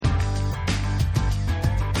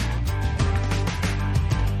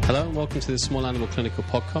Hello and welcome to the Small Animal Clinical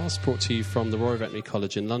Podcast, brought to you from the Royal Veterinary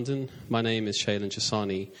College in London. My name is Shailen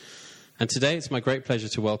Jasani, and today it's my great pleasure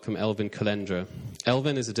to welcome Elvin Kulendra.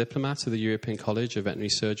 Elvin is a diplomat of the European College of Veterinary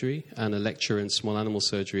Surgery and a lecturer in small animal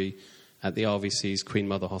surgery at the RVC's Queen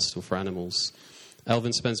Mother Hospital for Animals.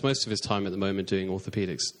 Elvin spends most of his time at the moment doing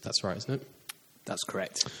orthopaedics. That's right, isn't it? That's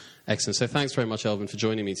correct. Excellent. So thanks very much, Elvin, for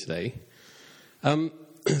joining me today.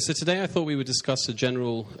 So today I thought we would discuss a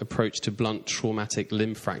general approach to blunt traumatic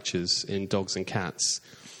limb fractures in dogs and cats.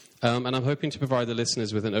 And I'm hoping to provide the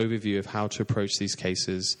listeners with an overview of how to approach these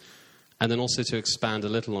cases, and then also to expand a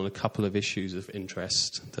little on a couple of issues of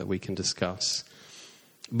interest that we can discuss.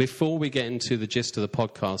 Before we get into the gist of the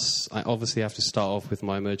podcast, I obviously have to start off with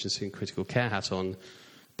my emergency and critical care hat on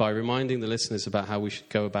by reminding the listeners about how we should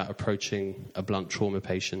go about approaching a blunt trauma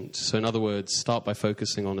patient. So in other words, start by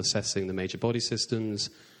focusing on assessing the major body systems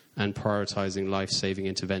and prioritizing life-saving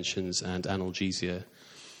interventions and analgesia.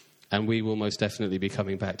 And we will most definitely be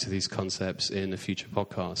coming back to these concepts in a future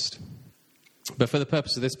podcast. But for the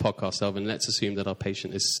purpose of this podcast, Elvin, let's assume that our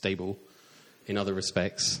patient is stable in other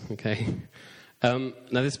respects, okay? Now,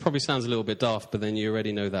 this probably sounds a little bit daft, but then you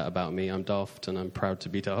already know that about me. I'm daft, and I'm proud to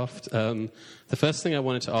be daft. The first thing I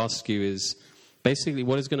wanted to ask you is, basically,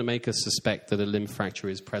 what is going to make us suspect that a limb fracture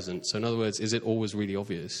is present? So, in other words, is it always really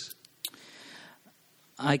obvious?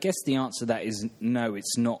 I guess the answer to that is no,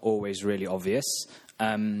 it's not always really obvious.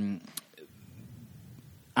 Animals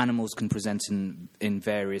can present in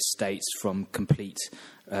various states, from complete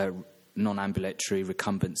non-ambulatory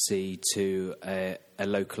recumbency to a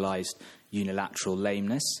localized unilateral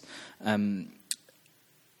lameness.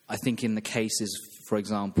 I think in the cases, for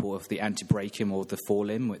example, of the antebrachium or the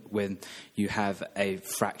forelimb, when you have a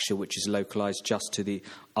fracture which is localized just to the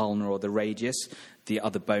ulna or the radius, the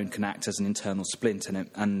other bone can act as an internal splint,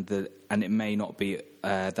 and it may not be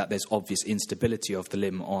that there's obvious instability of the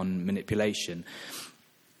limb on manipulation.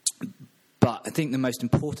 But I think the most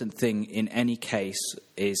important thing in any case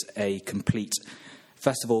is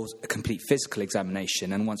first of all, a complete physical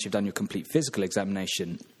examination. And once you've done your complete physical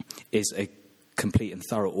examination, is a complete and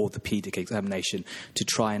thorough orthopedic examination to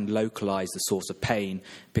try and localize the source of pain,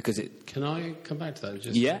 because it... Can I come back to that?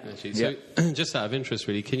 Yeah. Actually? So, just out of interest,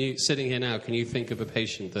 really, sitting here now, can you think of a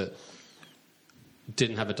patient that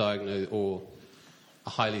didn't have a diagnosis or a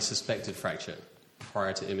highly suspected fracture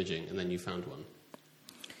prior to imaging, and then you found one?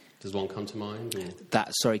 Does one come to mind? Or?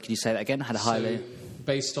 Sorry, could you say that again?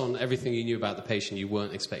 Based on everything you knew about the patient, you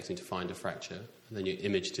weren't expecting to find a fracture, and then you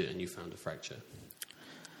imaged it and you found a fracture.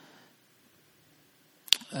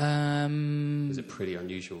 Is it pretty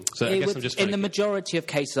unusual? So I guess I'm just in the majority of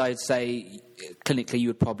cases, I'd say clinically you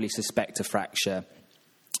would probably suspect a fracture.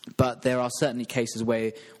 But there are certainly cases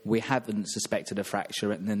where we haven't suspected a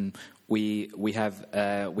fracture, and then we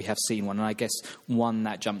have seen one. And I guess one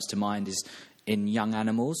that jumps to mind is in young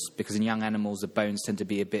animals, because in young animals the bones tend to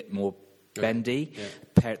be a bit more bendy.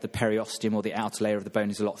 Yeah. The periosteum, or the outer layer of the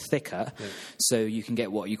bone, is a lot thicker. Yeah. So you can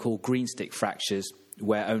get what you call green stick fractures,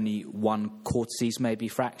 where only one cortices may be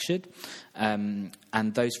fractured. And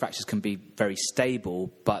those fractures can be very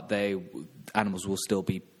stable, but animals will still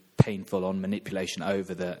be painful on manipulation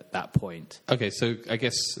over that point. Okay, so I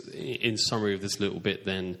guess in summary of this little bit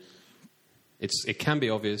then, it can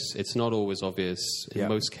be obvious. It's not always obvious. In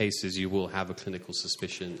most cases, you will have a clinical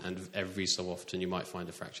suspicion, and every so often you might find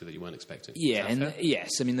a fracture that you weren't expecting. Yeah,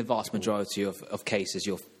 yes. I mean, the vast majority of cases,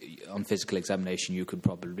 on physical examination, you could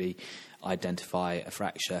probably identify a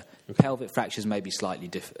fracture. Okay. Pelvic fractures may be slightly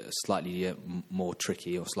more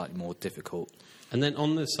tricky or slightly more difficult. And then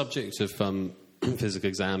on the subject of physical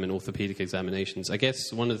exam and orthopedic examinations, I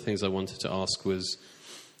guess one of the things I wanted to ask was,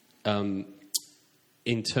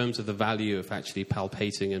 in terms of the value of actually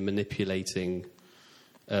palpating and manipulating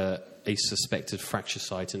a suspected fracture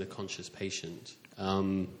site in a conscious patient.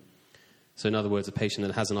 So in other words, a patient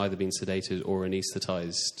that hasn't either been sedated or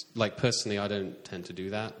anaesthetized. Like, personally, I don't tend to do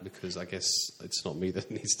that, because I guess it's not me that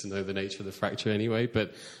needs to know the nature of the fracture anyway.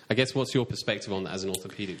 But I guess what's your perspective on that as an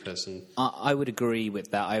orthopedic person? I would agree with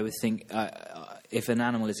that. I would think if an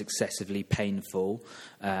animal is excessively painful,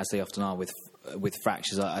 as they often are with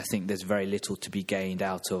fractures, I think there's very little to be gained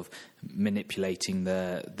out of manipulating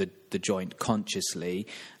the joint consciously.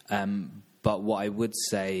 But what I would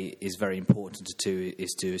say is very important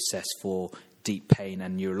is to assess for deep pain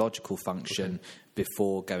and neurological function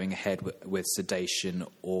before going ahead with sedation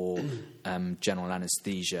or general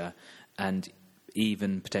anaesthesia, and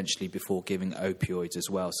even potentially before giving opioids as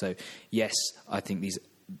well. So yes, I think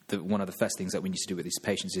one of the first things that we need to do with these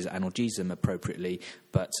patients is analgesize them appropriately,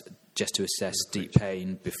 but just to assess deep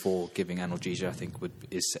pain before giving analgesia, I think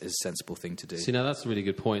is a sensible thing to do. See, now that's a really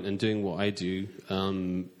good point. And doing what I do,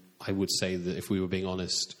 I would say that if we were being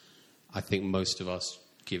honest, I think most of us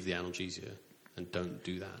give the analgesia and don't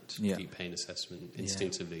do that deep pain assessment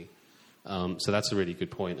instinctively. So that's a really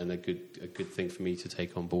good point and a good thing for me to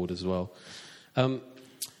take on board as well.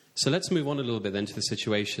 So let's move on a little bit then to the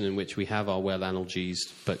situation in which we have our well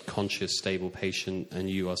analgesed but conscious, stable patient, and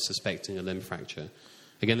you are suspecting a limb fracture.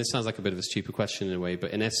 Again, this sounds like a bit of a stupid question in a way,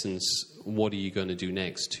 but in essence, what are you going to do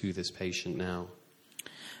next to this patient now?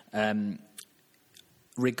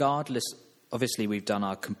 Regardless, obviously we've done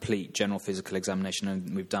our complete general physical examination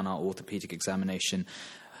and we've done our orthopedic examination.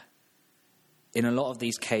 In a lot of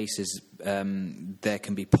these cases, there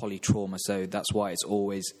can be polytrauma, so that's why it's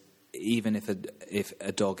always, even if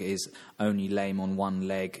a dog is only lame on one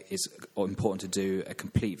leg, it's important to do a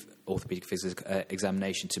complete orthopedic physical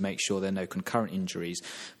examination to make sure there are no concurrent injuries,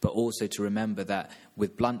 but also to remember that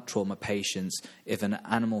with blunt trauma patients, if an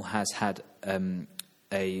animal has had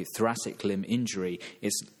a thoracic limb injury,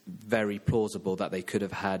 it's very plausible that they could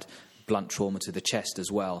have had blunt trauma to the chest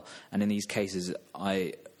as well. And in these cases,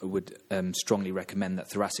 I would strongly recommend that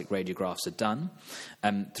thoracic radiographs are done.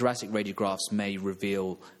 Thoracic radiographs may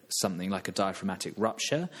reveal something like a diaphragmatic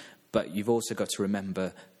rupture, but you've also got to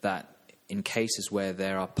remember that in cases where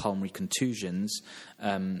there are pulmonary contusions,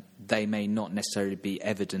 they may not necessarily be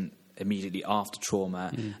evident immediately after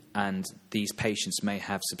trauma, and these patients may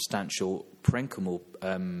have substantial parenchymal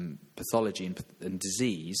pathology and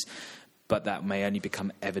disease, but that may only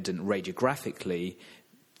become evident radiographically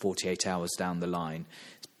 48 hours down the line.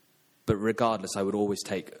 But regardless, I would always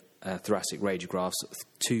take thoracic radiographs,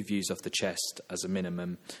 2 views of the chest as a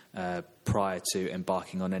minimum, prior to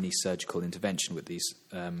embarking on any surgical intervention with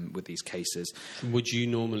these cases. Would you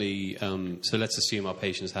normally, so let's assume our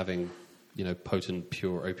patient's having, potent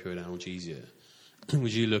pure opioid analgesia.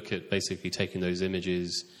 Would you look at basically taking those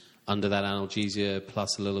images under that analgesia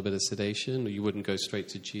plus a little bit of sedation, or you wouldn't go straight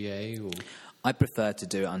to GA? Or? I prefer to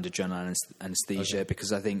do it under general anaesthesia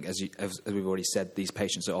because I think, as we've already said, these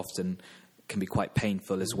patients can be quite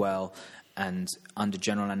painful as well. And under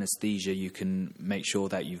general anaesthesia, you can make sure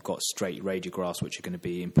that you've got straight radiographs, which are going to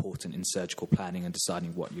be important in surgical planning and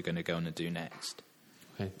deciding what you're going to go on and do next.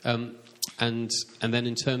 Okay. And then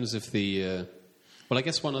in terms of the... well, I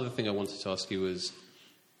guess one other thing I wanted to ask you was,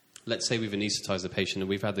 let's say we've anaesthetized the patient and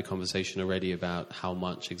we've had the conversation already about how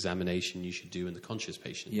much examination you should do in the conscious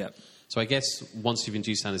patient. Yep. So I guess once you've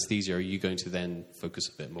induced anaesthesia, are you going to then focus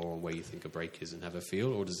a bit more on where you think a break is and have a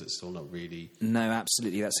feel, or does it still not really... No,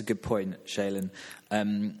 absolutely. That's a good point, Shaylin.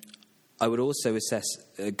 I would also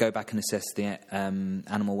go back and assess the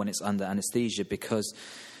animal when it's under anaesthesia, because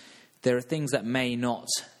there are things that may not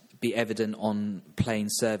be evident on plain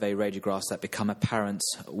survey radiographs that become apparent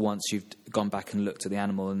once you've gone back and looked at the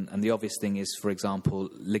animal. And the obvious thing is, for example,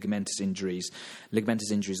 ligamentous injuries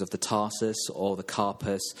of the tarsus or the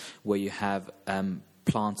carpus, where you have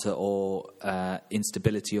plantar or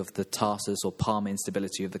instability of the tarsus or palmar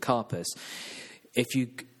instability of the carpus. If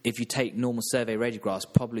you take normal survey radiographs,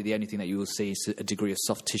 probably the only thing that you will see is a degree of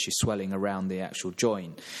soft tissue swelling around the actual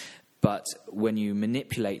joint. But when you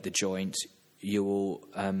manipulate the joint, you'll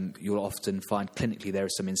often find clinically there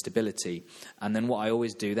is some instability. And then what I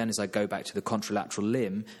always do then is I go back to the contralateral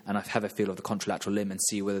limb and I have a feel of the contralateral limb and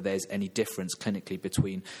see whether there's any difference clinically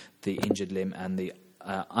between the injured limb and the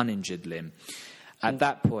uninjured limb. At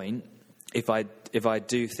that point, if I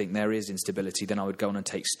do think there is instability, then I would go on and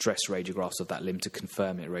take stress radiographs of that limb to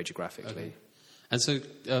confirm it radiographically. Okay. And so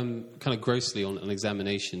kind of grossly on an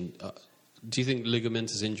examination... do you think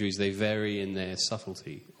ligamentous injuries, they vary in their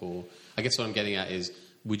subtlety? Or I guess what I'm getting at is,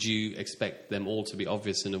 would you expect them all to be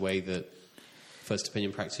obvious in a way that first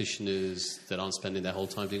opinion practitioners that aren't spending their whole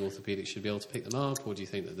time doing orthopedics should be able to pick them up? Or do you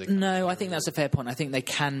think that they... No, I think that's a fair point. I think they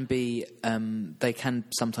can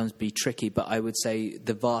sometimes be tricky, but I would say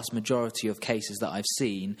the vast majority of cases that I've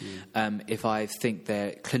seen, if I think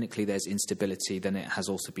clinically there's instability, then it has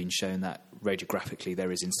also been shown that radiographically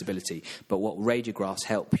there is instability. But what radiographs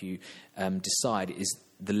help you decide is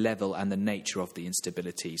the level and the nature of the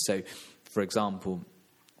instability. So, for example,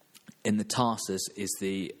 in the tarsus is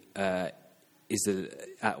the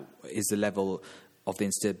level of the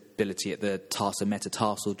instability at the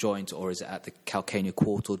tarsometatarsal joint, or is it at the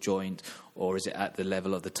calcaneoquartal joint, or is it at the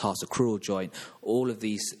level of the tarsocrural joint? All of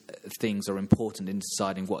these things are important in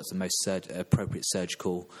deciding what's the most appropriate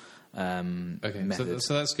surgical method.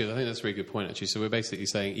 So that's good. I think that's a very good point, actually. So we're basically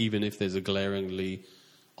saying, even if there's a glaringly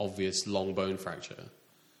obvious long bone fracture,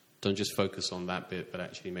 don't just focus on that bit, but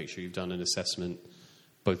actually make sure you've done an assessment,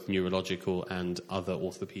 both neurological and other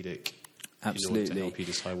orthopedic. Absolutely. In order to help you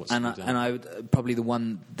decide what's and to be done. And I would probably the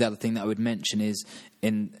other thing that I would mention is,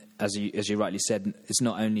 as you rightly said, it's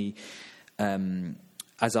not only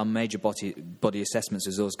as our major body assessments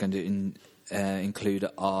is also going to include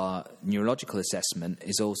our neurological assessment,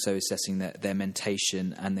 is also assessing their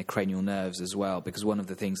mentation and their cranial nerves as well. Because one of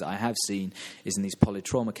the things that I have seen is in these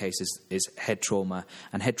polytrauma cases is head trauma,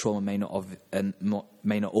 and head trauma may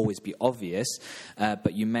not always be obvious,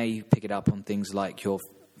 but you may pick it up on things like your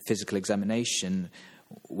physical examination,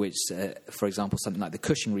 which, for example, something like the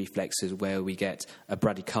Cushing reflexes, where we get a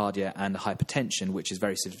bradycardia and a hypertension, which is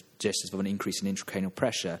very suggestive of an increase in intracranial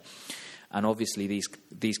pressure. And obviously,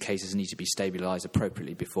 these cases need to be stabilised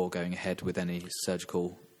appropriately before going ahead with any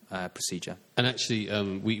surgical procedure. And actually,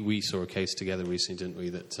 we saw a case together recently, didn't we,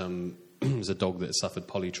 that it was a dog that suffered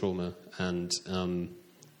polytrauma, and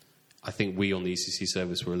I think we on the ECC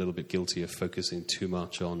service were a little bit guilty of focusing too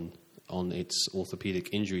much on its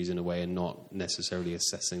orthopedic injuries in a way, and not necessarily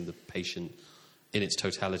assessing the patient in its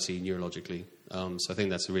totality neurologically. So I think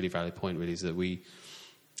that's a really valid point, really, is that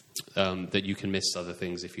that you can miss other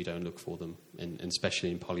things if you don't look for them, and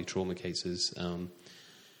especially in polytrauma cases.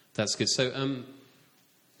 That's good. So,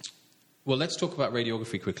 well, let's talk about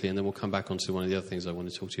radiography quickly, and then we'll come back onto one of the other things I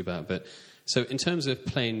want to talk to you about. But so, in terms of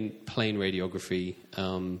plain radiography,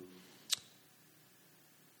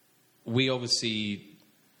 we obviously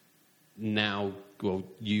now, well,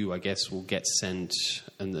 you, I guess, will get sent,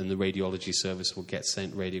 and the radiology service will get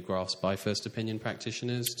sent radiographs by first opinion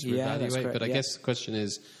practitioners to evaluate. That's correct, but I guess the question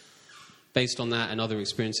is, based on that and other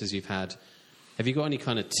experiences you've had, have you got any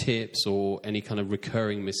kind of tips or any kind of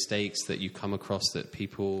recurring mistakes that you come across that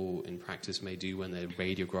people in practice may do when they're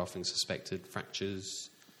radiographing suspected fractures?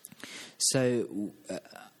 So,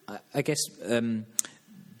 I guess the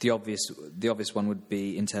obvious one would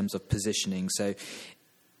be in terms of positioning. So,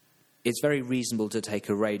 it's very reasonable to take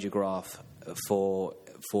a radiograph for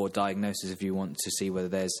diagnosis if you want to see whether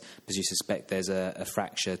because you suspect there's a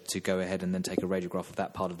fracture, to go ahead and then take a radiograph of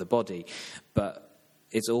that part of the body. But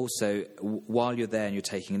it's also, while you're there and you're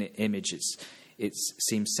taking an image, it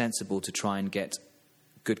seems sensible to try and get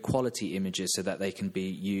good quality images so that they can be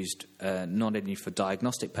used not only for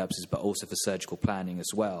diagnostic purposes but also for surgical planning as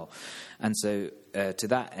well. And so to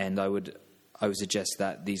that end, I would suggest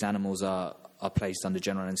that these animals are placed under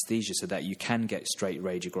general anaesthesia so that you can get straight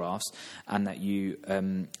radiographs, and that you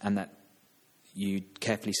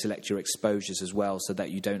carefully select your exposures as well so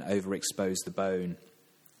that you don't overexpose the bone.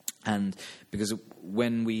 And because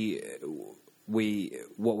when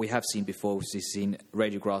what we have seen before, we've seen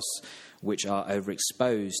radiographs which are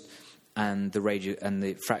overexposed, and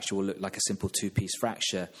the fracture will look like a simple two-piece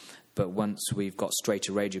fracture. But once we've got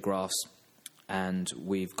straighter radiographs and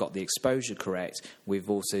we've got the exposure correct, we've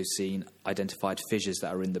also seen identified fissures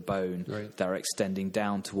that are in the bone, right, that are extending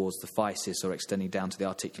down towards the physis or extending down to the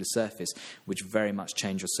articular surface, which very much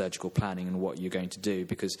change your surgical planning and what you're going to do.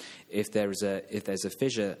 Because if there's a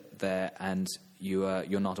fissure there and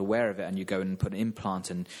you're not aware of it, and you go and put an implant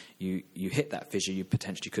and you hit that fissure, you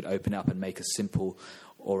potentially could open it up and make a simple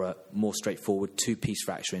or a more straightforward two-piece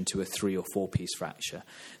fracture into a 3 or 4-piece fracture.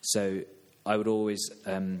 So I would always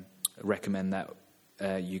recommend that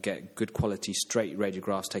you get good quality straight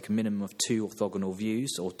radiographs, take a minimum of 2 orthogonal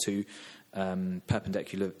views or 2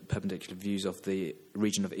 perpendicular views of the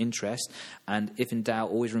region of interest, and if in doubt,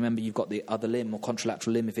 always remember you've got the other limb or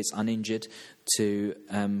contralateral limb, if it's uninjured, to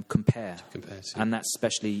compare to. And that's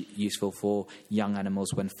especially useful for young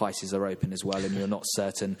animals when physes are open as well, and you're not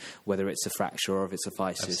certain whether it's a fracture or if it's a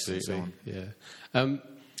physis. Absolutely. And so on. Yeah.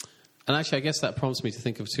 And actually, I guess that prompts me to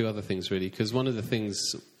think of 2 other things, really, because one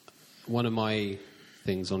of my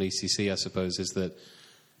things on ECC, I suppose, is that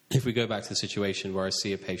if we go back to the situation where I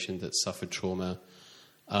see a patient that suffered trauma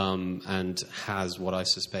and has what I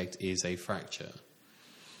suspect is a fracture,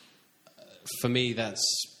 for me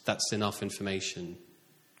that's enough information,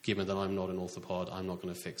 given that I'm not an orthopod, I'm not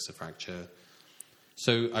going to fix a fracture.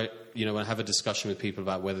 So I have a discussion with people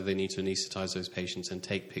about whether they need to anaesthetize those patients and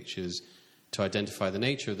take pictures to identify the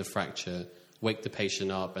nature of the fracture, wake the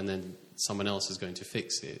patient up, and then someone else is going to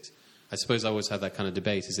fix it. I suppose I always have that kind of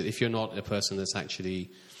debate, is that if you're not a person that's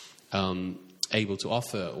actually able to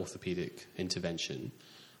offer orthopedic intervention,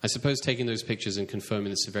 I suppose taking those pictures and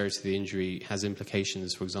confirming the severity of the injury has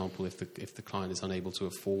implications, for example, if the client is unable to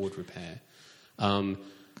afford repair.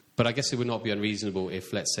 But I guess it would not be unreasonable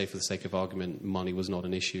if, let's say, for the sake of argument, money was not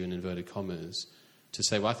an issue in inverted commas, to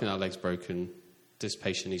say, well, I think that leg's broken, this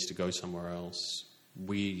patient needs to go somewhere else.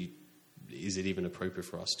 Is it even appropriate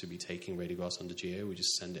for us to be taking radiographs under GA? We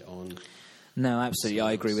just send it on? No, absolutely.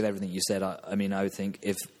 I agree with everything you said. I mean, I would think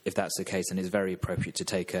if that's the case, then it's very appropriate to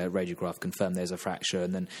take a radiograph, confirm there's a fracture,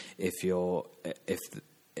 and then if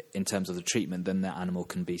in terms of the treatment, then that animal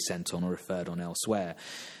can be sent on or referred on elsewhere.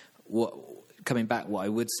 Coming back, what I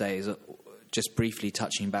would say is just briefly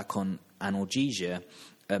touching back on analgesia,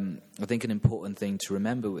 I think an important thing to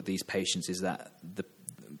remember with these patients is that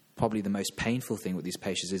probably the most painful thing with these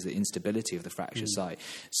patients is the instability of the fracture site.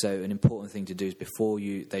 So an important thing to do is before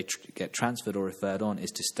they get transferred or referred on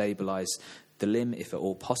is to stabilise the limb, if at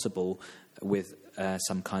all possible, with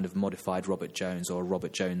some kind of modified Robert Jones or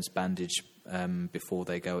Robert Jones bandage before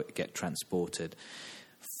they get transported.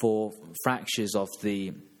 For fractures of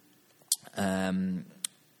the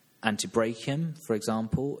antebrachium, for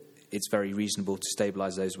example, it's very reasonable to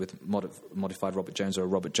stabilise those with modified Robert Jones or a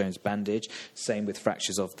Robert Jones bandage. Same with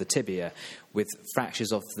fractures of the tibia. With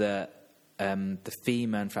fractures of the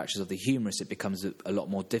femur and fractures of the humerus, it becomes a lot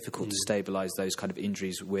more difficult to stabilise those kind of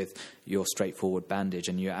injuries with your straightforward bandage,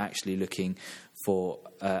 and you're actually looking for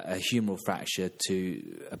a humeral fracture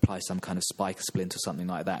to apply some kind of spica splint or something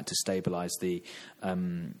like that to stabilise the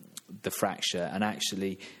fracture. And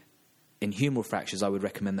actually, in humeral fractures, I would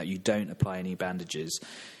recommend that you don't apply any bandages,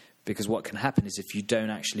 because what can happen is if you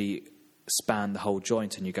don't actually span the whole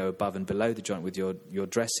joint and you go above and below the joint with your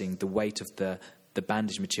dressing, the weight of the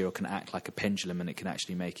bandage material can act like a pendulum, and it can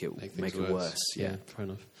actually make it worse. Yeah, fair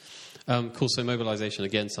enough. Cool. So mobilisation,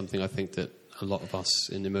 again, something I think that a lot of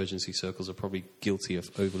us in emergency circles are probably guilty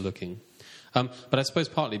of overlooking. But I suppose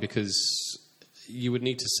partly because you would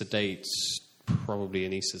need to sedate, probably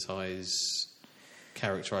anaesthetise,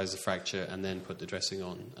 characterise the fracture, and then put the dressing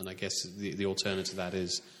on. And I guess the alternative to that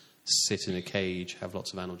is sit in a cage, have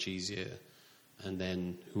lots of analgesia, and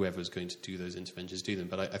then whoever's going to do those interventions do them.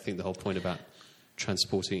 But I think the whole point about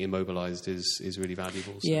transporting immobilised is really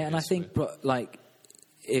valuable. So and I think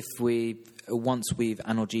once we've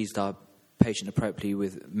analgesed our patient appropriately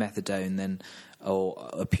with methadone or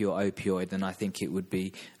a pure opioid, then I think it would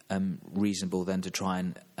be reasonable then to try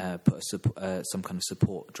and put some kind of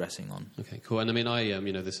support dressing on. Okay, cool. And I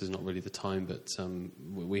mean, this is not really the time, but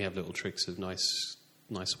we have little tricks of nice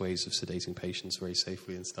ways of sedating patients very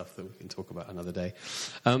safely and stuff that we can talk about another day.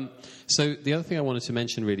 So the other thing I wanted to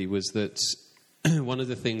mention really was that one of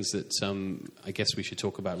the things that I guess we should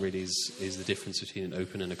talk about really is the difference between an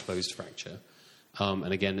open and a closed fracture.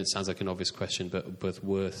 And again, it sounds like an obvious question, but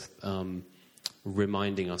worth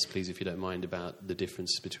reminding us, please, if you don't mind, about the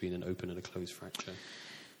difference between an open and a closed fracture.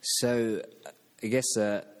 So I guess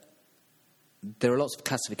there are lots of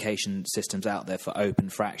classification systems out there for open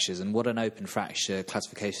fractures, and what an open fracture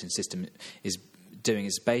classification system is doing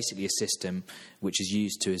is basically a system which is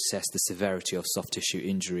used to assess the severity of soft tissue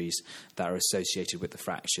injuries that are associated with the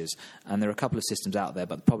fractures. And there are a couple of systems out there,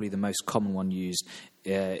 but probably the most common one used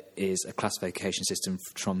is a classification system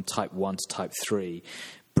from type 1 to type 3.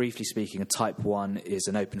 Briefly speaking, a type 1 is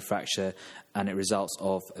an open fracture, and it results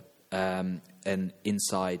of an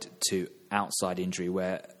inside to outside injury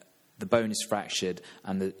where the bone is fractured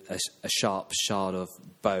and a sharp shard of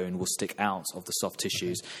bone will stick out of the soft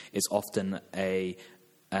tissues. Okay. It's often a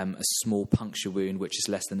small puncture wound which is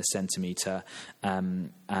less than a centimetre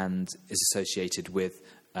and is associated with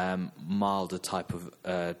milder type of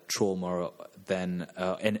trauma than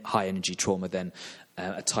high energy trauma than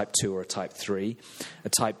a type 2 or a type 3. A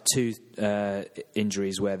type 2 injury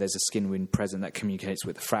is where there's a skin wound present that communicates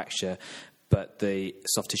with the fracture, but the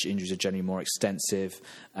soft tissue injuries are generally more extensive,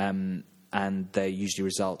 and they usually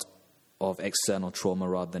result of external trauma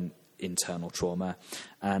rather than internal trauma.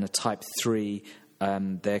 And a type 3,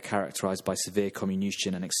 they're characterised by severe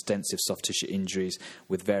comminution and extensive soft tissue injuries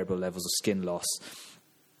with variable levels of skin loss.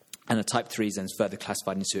 And a type 3 is then further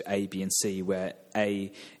classified into A, B, and C, where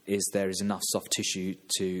A is there is enough soft tissue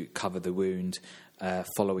to cover the wound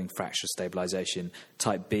following fracture stabilisation.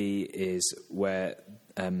 Type B is where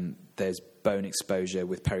there's bone exposure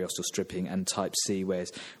with periosteal stripping, and type C where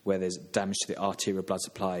there's damage to the arterial blood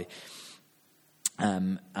supply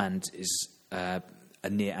and is a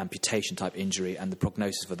near amputation type injury, and the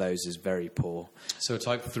prognosis for those is very poor. So a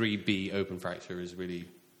type 3B open fracture is really...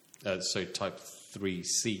 type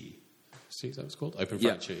 3C, is that what it's called? Open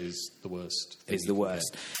fracture is the worst. Is the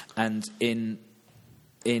worst. And in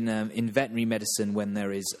veterinary medicine, when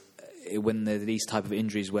there are these type of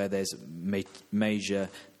injuries where there's major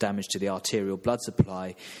damage to the arterial blood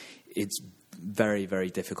supply, it's very, very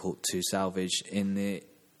difficult to salvage. In the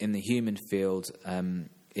human field,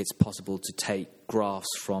 it's possible to take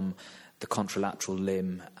grafts from the contralateral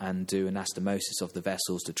limb and do anastomosis of the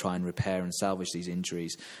vessels to try and repair and salvage these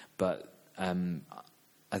injuries. But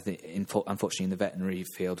I think, unfortunately, in the veterinary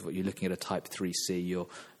field, what you're looking at a type 3C, you're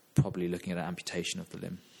probably looking at an amputation of the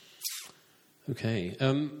limb. Okay.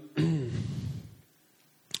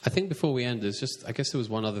 I think before we end, I guess there was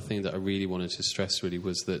one other thing that I really wanted to stress, really,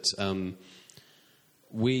 was that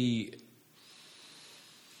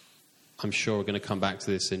I'm sure we're going to come back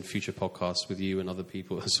to this in future podcasts with you and other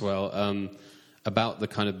people as well, about the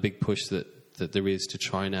kind of big push that there is to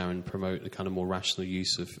try now and promote the kind of more rational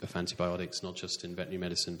use of antibiotics, not just in veterinary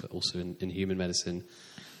medicine, but also in human medicine.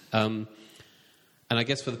 And I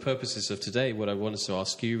guess for the purposes of today, what I wanted to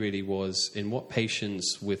ask you really was, in what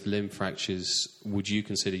patients with limb fractures would you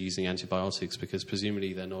consider using antibiotics? Because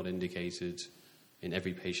presumably they're not indicated in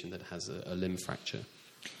every patient that has a limb fracture.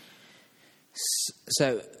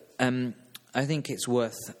 So I think it's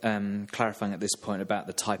worth clarifying at this point about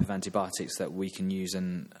the type of antibiotics that we can use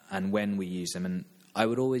and when we use them. And I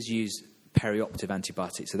would always use perioperative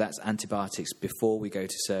antibiotics. So that's antibiotics before we go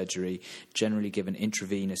to surgery, generally given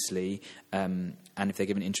intravenously, and if they're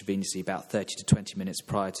given intravenously, about 30 to 20 minutes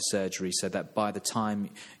prior to surgery, so that by the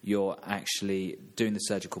time you're actually doing the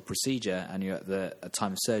surgical procedure and you're at the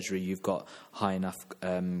time of surgery, you've got high enough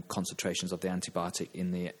concentrations of the antibiotic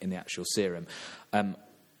in the actual serum.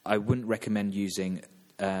 I wouldn't recommend using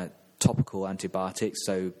topical antibiotics,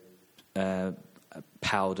 so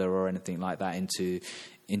powder or anything like that into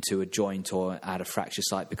a joint or at a fracture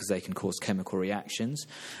site, because they can cause chemical reactions.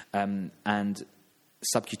 And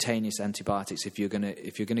subcutaneous antibiotics, if you're going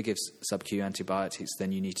to give sub-Q antibiotics,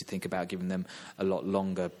 then you need to think about giving them a lot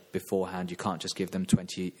longer beforehand. You can't just give them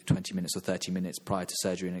 20 minutes or 30 minutes prior to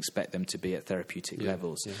surgery and expect them to be at therapeutic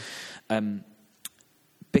levels. Yeah.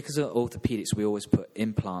 Because of orthopedics, we always put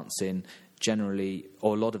implants in. Generally,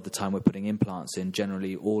 or a lot of the time, we're putting implants in.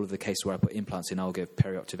 Generally, all of the cases where I put implants in, I'll give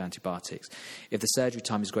perioperative antibiotics. If the surgery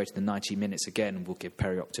time is greater than 90 minutes, again, we'll give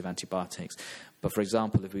perioperative antibiotics. But for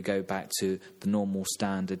example, if we go back to the normal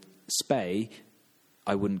standard spay,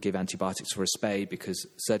 I wouldn't give antibiotics for a spay because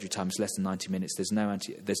surgery time is less than 90 minutes. There's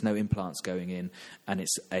no implants going in, and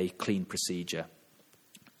it's a clean procedure.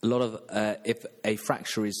 A lot of if a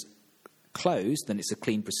fracture is closed, then it's a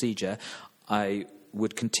clean procedure. I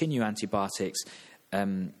would continue antibiotics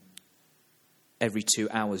every 2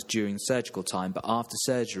 hours during surgical time, but after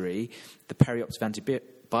surgery, the perioperative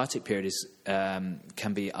antibiotic period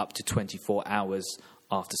can be up to 24 hours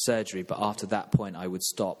after surgery, but after that point I would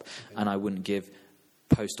stop, and I wouldn't give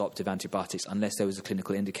post-operative antibiotics unless there was a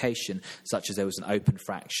clinical indication, such as there was an open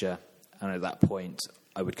fracture, and at that point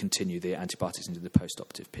I would continue the antibiotics into the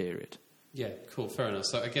post-operative period. Yeah, cool, fair enough.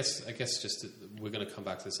 So I guess just we're going to come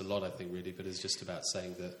back to this a lot, I think, really, but it's just about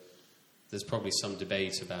saying that there's probably some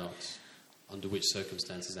debate about under which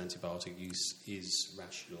circumstances antibiotic use is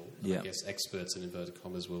rational. Yeah. I guess experts, in inverted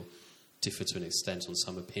commas, will differ to an extent on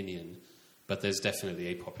some opinion, but there's definitely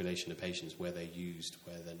a population of patients where they're used,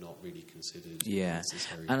 where they're not really considered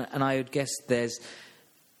necessary. And I would guess there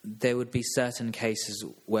would be certain cases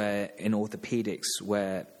where, in orthopedics,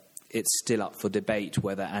 where it's still up for debate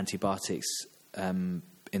whether antibiotics in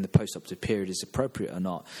the post-operative period is appropriate or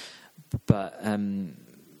not. But,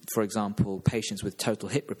 for example, patients with total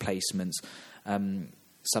hip replacements,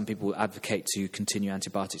 some people advocate to continue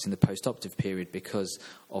antibiotics in the post-operative period because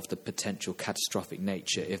of the potential catastrophic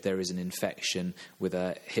nature. If there is an infection with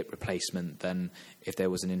a hip replacement, then if there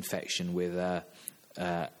was an infection with a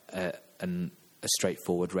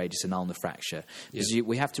straightforward radius and ulnar fracture. Because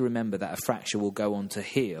we have to remember that a fracture will go on to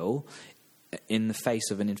heal in the face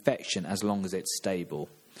of an infection as long as it's stable.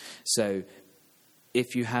 So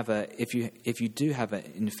if you do have an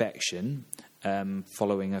infection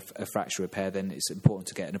following a fracture repair, then it's important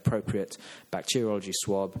to get an appropriate bacteriology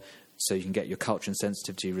swab so you can get your culture and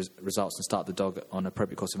sensitivity results and start the dog on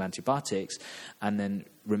appropriate course of antibiotics. And then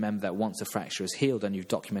remember that once a fracture is healed and you've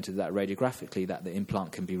documented that radiographically, that the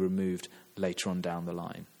implant can be removed later on down the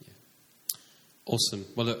line. Yeah. Awesome.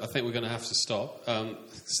 Well, look, I think we're going to have to stop.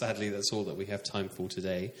 Sadly, that's all that we have time for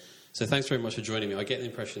today. So thanks very much for joining me. I get the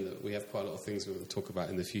impression that we have quite a lot of things we'll talk about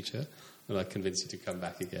in the future, and I convince you to come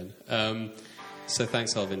back again. So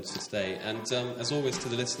thanks, Elvin, for today. And as always, to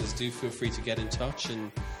the listeners, do feel free to get in touch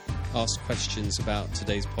and ask questions about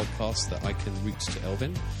today's podcast that I can route to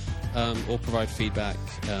Elvin, or provide feedback.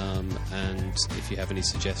 And if you have any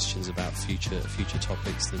suggestions about future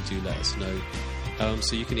topics, then do let us know.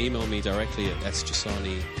 So you can email me directly at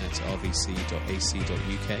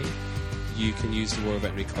sjasani@rvc.ac.uk. You can use the Royal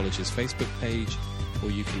Veterinary College's Facebook page, or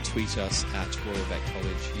you can tweet us at Royal Vet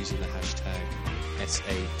College using the hashtag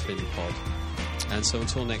 #SAClinPod. And so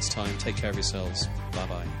until next time, take care of yourselves.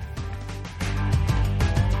 Bye-bye.